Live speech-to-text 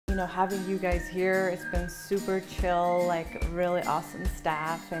You know, having you guys here, it's been super chill, like really awesome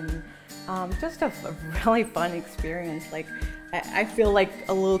staff, and just a really fun experience. Like, I feel like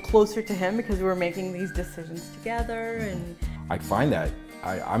a little closer to him because we're making these decisions together. And I find that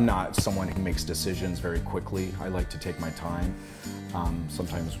I'm not someone who makes decisions very quickly. I like to take my time,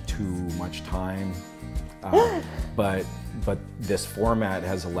 sometimes too much time. But this format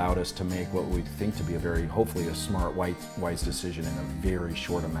has allowed us to make what we think to be hopefully a smart, wise decision in a very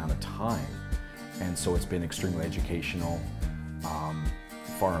short amount of time. And so it's been extremely educational,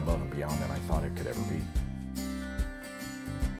 far above and beyond than I thought it could ever be.